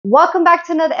Welcome back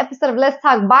to another episode of Let's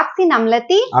Talk Boxing. I'm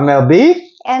Leti. I'm LB.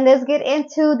 And let's get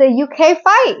into the UK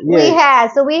fight we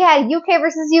had UK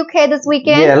versus UK this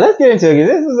weekend. Yeah, let's get into it.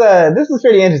 This was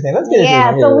pretty interesting. Let's get into it.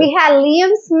 Yeah, so we had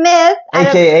Liam Smith,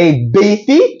 aka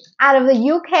Beefy, out of the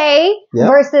UK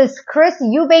versus Chris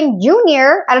Eubank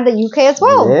Jr. out of the UK as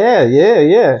well.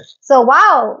 Yeah. So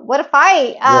wow, what a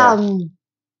fight.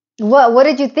 What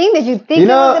did you think? Did you think it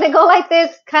was going to go like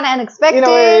this? Kind of unexpected?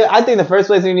 I think the first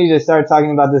place we need to start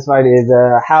talking about this fight is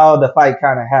how the fight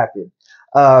kind of happened.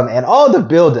 And all the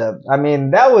buildup. I mean,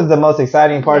 that was the most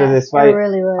exciting part of this fight. It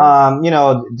really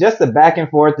was. Just the back and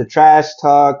forth, the trash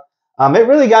talk. It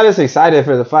really got us excited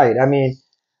for the fight. I mean,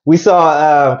 we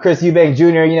saw Chris Eubank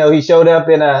Jr., he showed up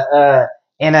in a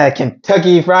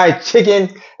Kentucky Fried Chicken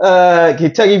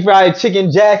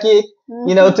jacket.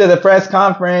 To the press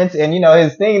conference, and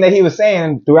his thing that he was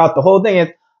saying throughout the whole thing is,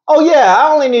 oh yeah,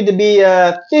 I only need to be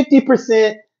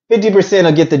 50%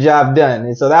 will get the job done.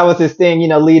 And so that was his thing,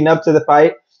 leading up to the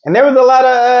fight. And there was a lot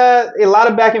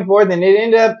of back and forth, and it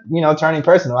ended up, turning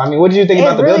personal. I mean, what did you think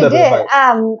about the build up of the fight?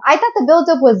 I thought the build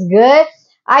up was good.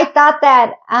 I thought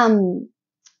that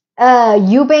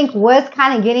Eubank was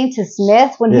kind of getting to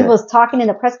Smith when he was talking in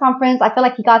the press conference. I feel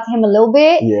like he got to him a little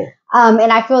bit. And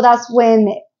I feel that's when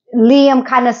Liam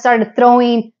kind of started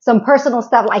throwing some personal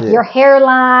stuff like your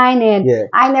hairline and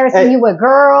I never seen you with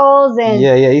girls and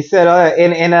he said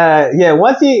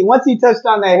once he touched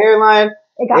on that hairline,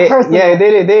 it got personal.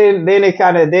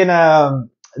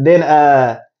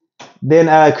 Then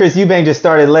Chris Eubank just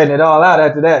started letting it all out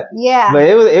after that. Yeah. But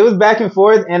it was back and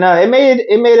forth, and it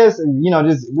made us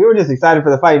we were just excited for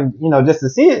the fight, just to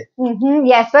see it.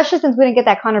 Yeah, especially since we didn't get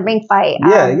that Conor Banks fight.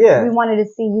 We wanted to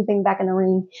see Eubank back in the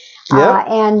ring.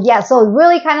 So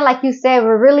really kind of like you said,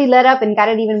 we're really let up and got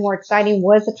it even more exciting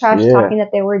was the trash talking that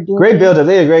they were doing. Great build up.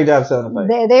 They did a great job selling the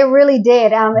fight. They really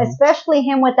did. Especially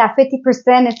him with that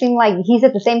 50%. It seemed like he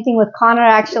said the same thing with Conor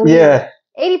actually.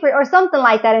 80% or something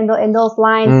like that in those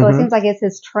lines. So it seems like it's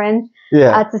his trend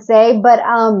to say. But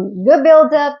good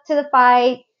build up to the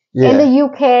fight in the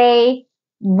UK.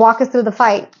 Walk us through the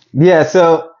fight. Yeah,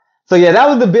 so that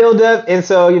was the build up. And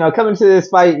so, coming to this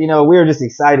fight, we were just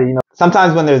excited.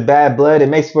 Sometimes when there's bad blood, it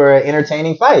makes for an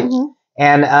entertaining fight.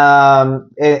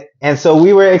 And so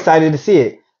we were excited to see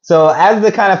it. So as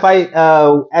the kind of fight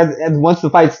as once the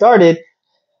fight started,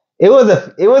 it was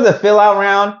a fill out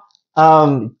round.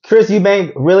 Chris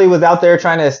Eubank really was out there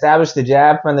trying to establish the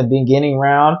jab from the beginning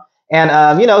round. And,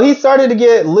 he started to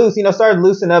get loose, started to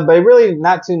loosen up, but really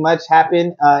not too much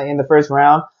happened, in the first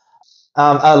round.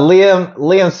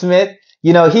 Liam Smith,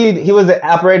 he was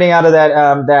operating out of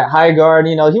that high guard,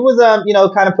 he was,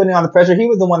 kind of putting on the pressure. He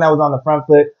was the one that was on the front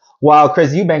foot while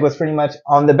Chris Eubank was pretty much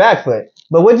on the back foot.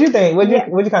 But what'd you think? What'd you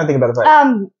kind of think about the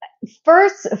fight?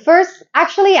 First,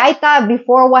 actually, I thought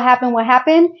before what happened,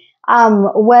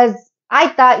 was I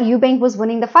thought Eubank was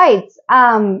winning the fights.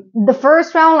 The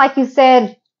first round, like you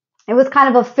said, it was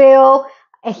kind of a fail.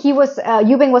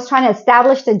 Eubank was trying to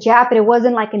establish the jab, but it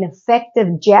wasn't like an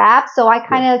effective jab. So I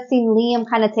kind of seen Liam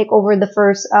kind of take over the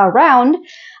first round.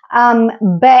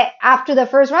 But after the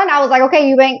first round, I was like,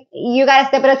 okay, Eubank, you got to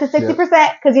step it up to 60%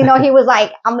 because, he was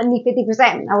like, I'm going to need 50%.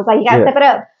 I was like, you got to step it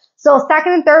up. So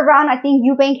second and third round, I think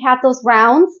Eubank had those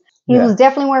rounds. He was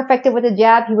definitely more effective with the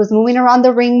jab. He was moving around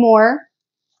the ring more.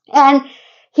 And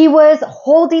he was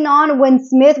holding on when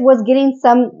Smith was getting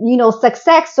some,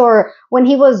 success or when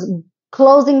he was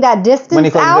closing that distance when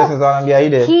he closed the distance on him, he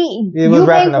did.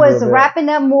 Eubank was wrapping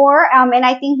up more. And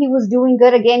I think he was doing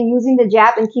good again, using the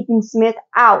jab and keeping Smith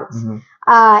out.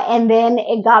 And then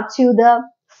it got to the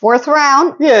fourth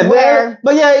round.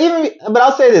 But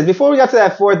I'll say this. Before we got to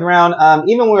that fourth round,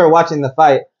 even when we were watching the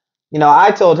fight,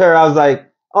 I told her, I was like,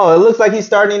 oh, it looks like he's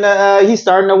starting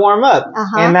to warm up.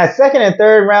 And that second and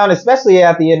third round, especially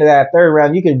at the end of that third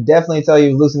round, you could definitely tell he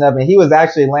was loosening up, and he was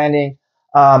actually landing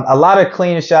a lot of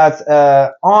clean shots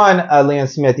on Liam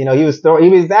Smith. He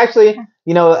was actually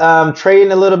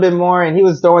trading a little bit more, and he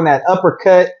was throwing that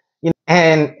uppercut.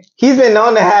 And he's been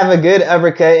known to have a good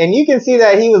uppercut, and you can see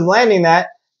that he was landing that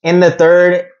in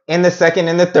the second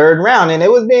and the third round, and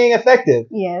it was being effective.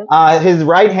 His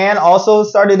right hand also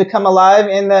started to come alive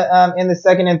in the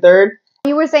second and third.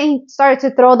 You were saying he started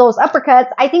to throw those uppercuts.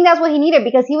 I think that's what he needed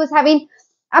because he was having,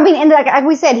 and like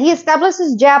we said, he established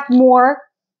his jab more.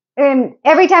 And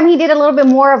every time he did a little bit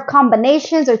more of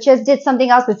combinations or just did something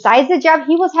else besides the jab,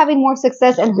 he was having more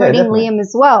success and hurting Liam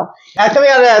as well. Now, coming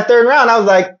out of that third round, I was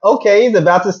like, okay, he's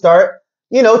about to start,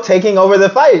 taking over the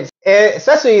fight,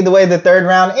 especially the way the third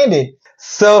round ended.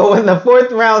 So when the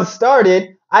fourth round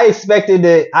started, I expected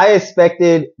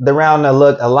the round to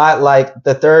look a lot like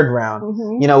the third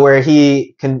round, you know, where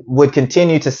he would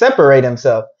continue to separate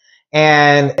himself.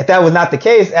 And if that was not the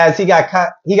case, as he got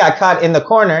caught in the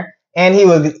corner, and he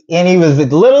was a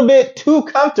little bit too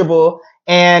comfortable.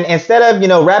 And instead of, you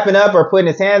know, wrapping up or putting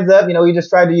his hands up, you know, he just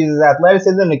tried to use his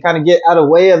athleticism to kind of get out of the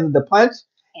way of the punch.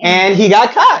 And he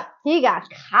got caught. He got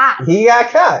caught. And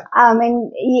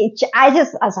I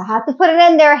have to put it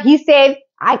in there. He said,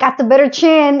 I got the better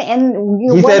chin. And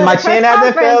he said, my chin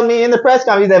hasn't failed me in the press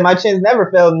conference. He said, my chin's never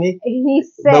failed me. He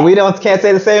said, but we can't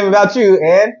say the same about you.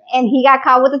 And he got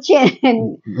caught with the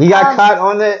chin. He got caught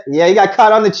on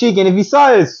the cheek. And if you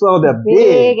saw it, so the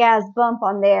big ass bump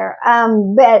on there.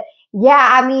 But yeah,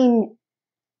 I mean,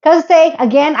 cause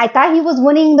again, I thought he was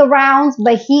winning the rounds,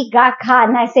 but he got caught.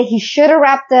 And I said he should have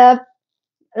wrapped up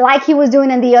like he was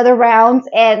doing in the other rounds,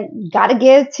 and gotta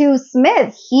give it to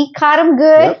Smith. He caught him good.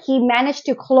 Yep. He managed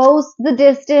to close the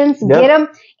distance, get him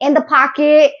in the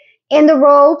pocket, in the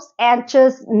ropes, and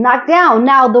just knock down.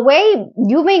 Now, the way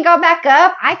Eubank got back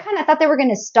up, I kind of thought they were going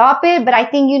to stop it, but I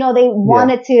think, you know, they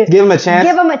wanted to give him a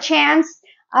chance.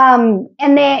 And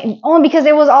then only because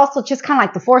it was also just kind of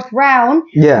like the fourth round.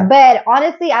 Yeah. But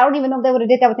honestly, I don't even know if they would have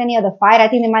did that with any other fight. I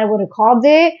think they might have would have called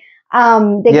it. It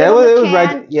was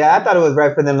right. Yeah, I thought it was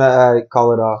right for them to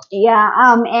call it off. Yeah.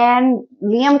 And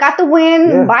Liam got the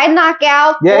win by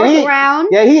knockout. Fourth round.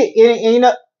 Yeah,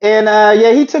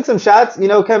 he took some shots, you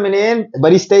know, coming in,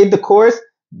 but he stayed the course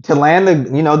to land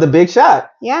the big shot.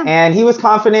 Yeah. And he was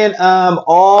confident,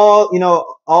 all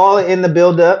in the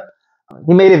build up.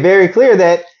 He made it very clear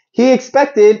that he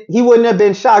wouldn't have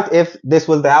been shocked if this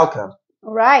was the outcome.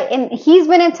 Right. And he's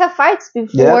been in tough fights before.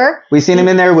 Yeah. We've seen him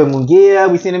in there with Munguia.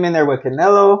 We've seen him in there with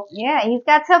Canelo. Yeah, he's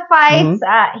got tough fights.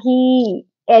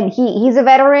 He's a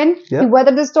veteran. Yep. He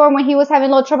weathered the storm when he was having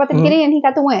a little trouble at the beginning, and he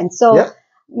got the win. So,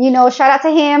 you know, shout out to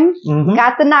him.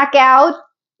 Got the knockout.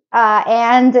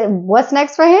 And what's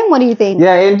next for him? What do you think?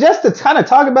 Yeah, and just to kind of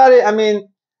talk about it, I mean,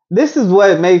 this is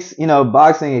what makes, you know,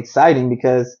 boxing exciting,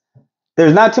 because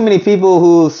there's not too many people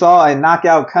who saw a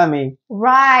knockout coming.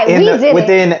 Right.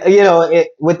 Within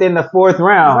the fourth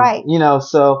round. Right. You know,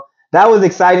 so that was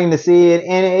exciting to see it.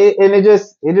 And it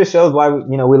just shows why,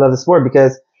 we love the sport,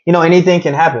 because, you know, anything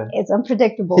can happen. It's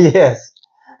unpredictable. Yes.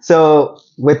 So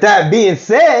with that being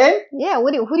said. Yeah.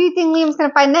 Who do you think Liam's going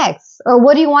to fight next? Or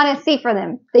what do you want to see for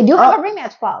them? They do have a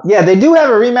rematch clause. Yeah, they do have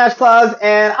a rematch clause,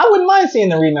 and I wouldn't mind seeing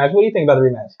the rematch. What do you think about the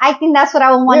rematch? I think that's what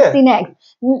I would want to see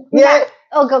next. Yeah.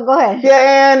 Oh, go ahead.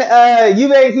 Yeah, and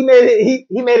Eubank,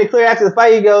 he made it clear after the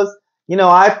fight. He goes, you know,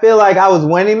 I feel like I was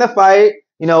winning the fight,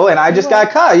 you know, and I just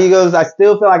got caught. He goes, I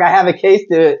still feel like I have a case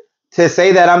to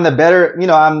say that I'm the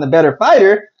better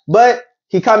fighter, but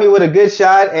he caught me with a good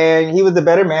shot, and he was the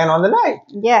better man on the night.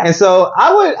 Yeah. And so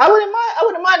I wouldn't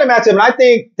mind the matchup. And I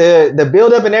think the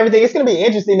build up and everything, it's going to be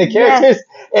interesting. The characters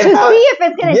and to see if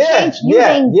it's going to change.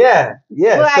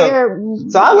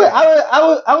 So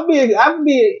I would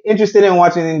be interested in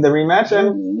watching the rematch.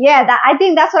 I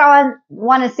think that's what I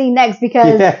want to see next,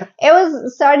 because it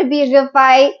was starting to be a good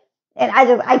fight. And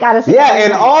I gotta say,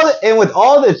 and with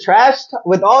all the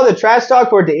trash talk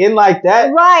for it to end like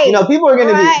that, right? You know, people are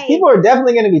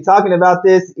definitely gonna be talking about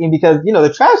this, because you know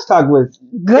the trash talk was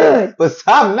good, was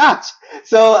top notch.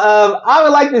 So I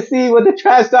would like to see what the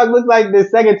trash talk looks like this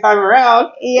second time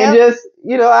around, and just,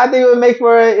 you know, I think it would make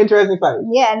for an interesting fight.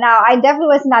 Yeah. Now I definitely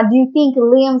was not. Do you think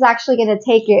Liam's actually gonna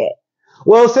take it?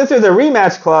 Well, since there's a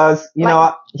rematch clause, you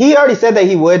know, he already said that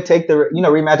he would take the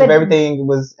rematch if everything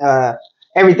was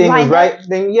right.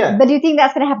 Then But do you think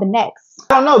that's going to happen next?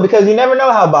 I don't know, because you never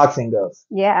know how boxing goes.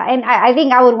 Yeah, and I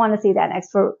think I would want to see that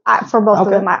next for both of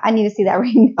them. I need to see that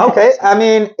rematch. Okay, I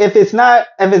mean, if it's not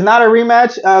a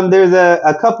rematch, there's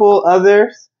a couple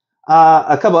other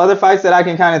fights that I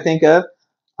can kind of think of.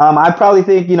 I probably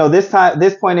think, you know, this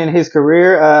point in his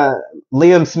career,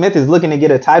 Liam Smith is looking to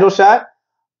get a title shot.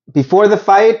 Before the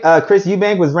fight, Chris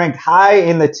Eubank was ranked high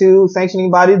in the two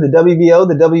sanctioning bodies, the WBO,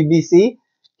 the WBC.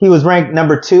 He was ranked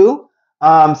number 2.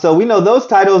 So we know those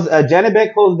titles.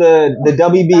 Janibek holds the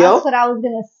WBO. That's what I was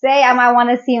going to say. I might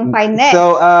want to see him fight next.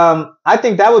 So I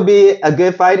think that would be a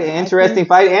good fight, an interesting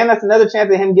fight. And that's another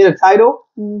chance of him get a title.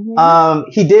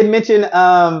 He did mention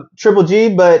Triple G,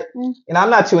 but and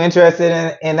I'm not too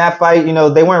interested in that fight. You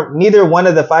know, neither one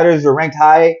of the fighters were ranked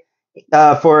high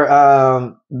for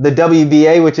the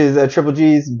WBA, which is Triple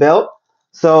G's belt.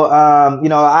 So, you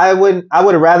know, I would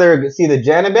rather see the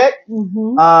Janibek.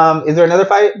 Is there another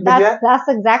fight? That's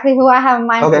exactly who I have in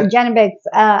mind for Janibek.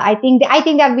 I think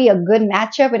that'd be a good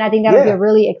matchup, and I think that would be a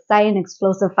really exciting,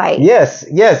 explosive fight. Yes.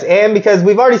 And because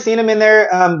we've already seen him in there,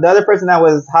 the other person that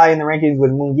was high in the rankings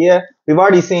was Munguia. we've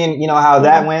already seen, how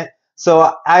that went.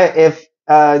 So I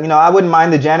wouldn't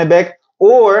mind the Janibek,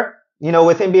 or,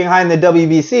 with him being high in the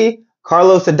WBC,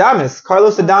 Carlos Adames.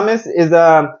 Carlos Adames is,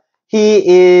 he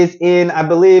is I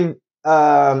believe,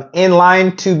 in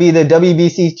line to be the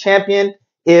WBC champion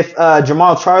if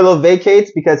Jamal Charlo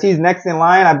vacates, because he's next in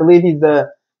line. I believe he's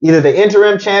either the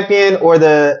interim champion or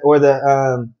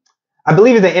I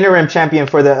believe he's the interim champion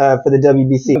for the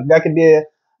WBC. That could be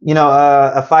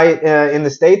a fight in the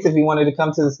States if he wanted to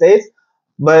come to the States.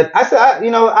 But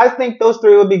I think those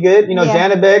three would be good.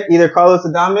 Janibek, either Carlos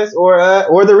Adames or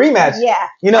the rematch. Yeah.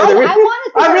 I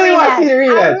really want to see the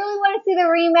rematch. I really want to see the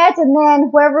rematch, and then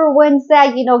whoever wins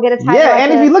that, get a title. Yeah,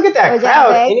 and if you look at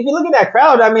that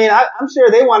crowd, I mean, I'm sure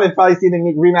they wanted to probably see the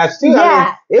rematch too.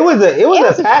 Yeah. I mean, it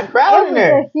was a packed crowd in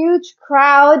there. It was a huge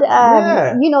crowd.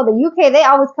 The UK, they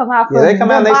always come out for they come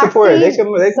out and they support. They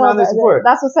come out and they support.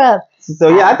 That's what's up.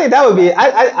 So I think that would be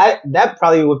that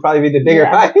probably be the bigger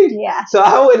fight. Yeah. So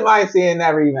I wouldn't mind seeing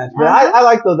that rematch. But I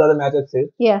like those other matchups too.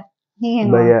 Yeah.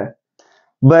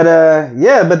 But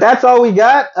that's all we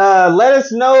got. Let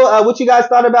us know what you guys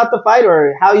thought about the fight,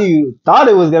 or how you thought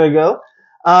it was gonna go.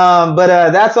 But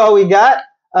that's all we got.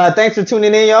 Thanks for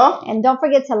tuning in, y'all. And don't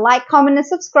forget to like, comment, and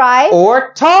subscribe.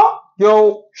 Or talk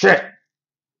your shit.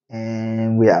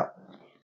 And we out.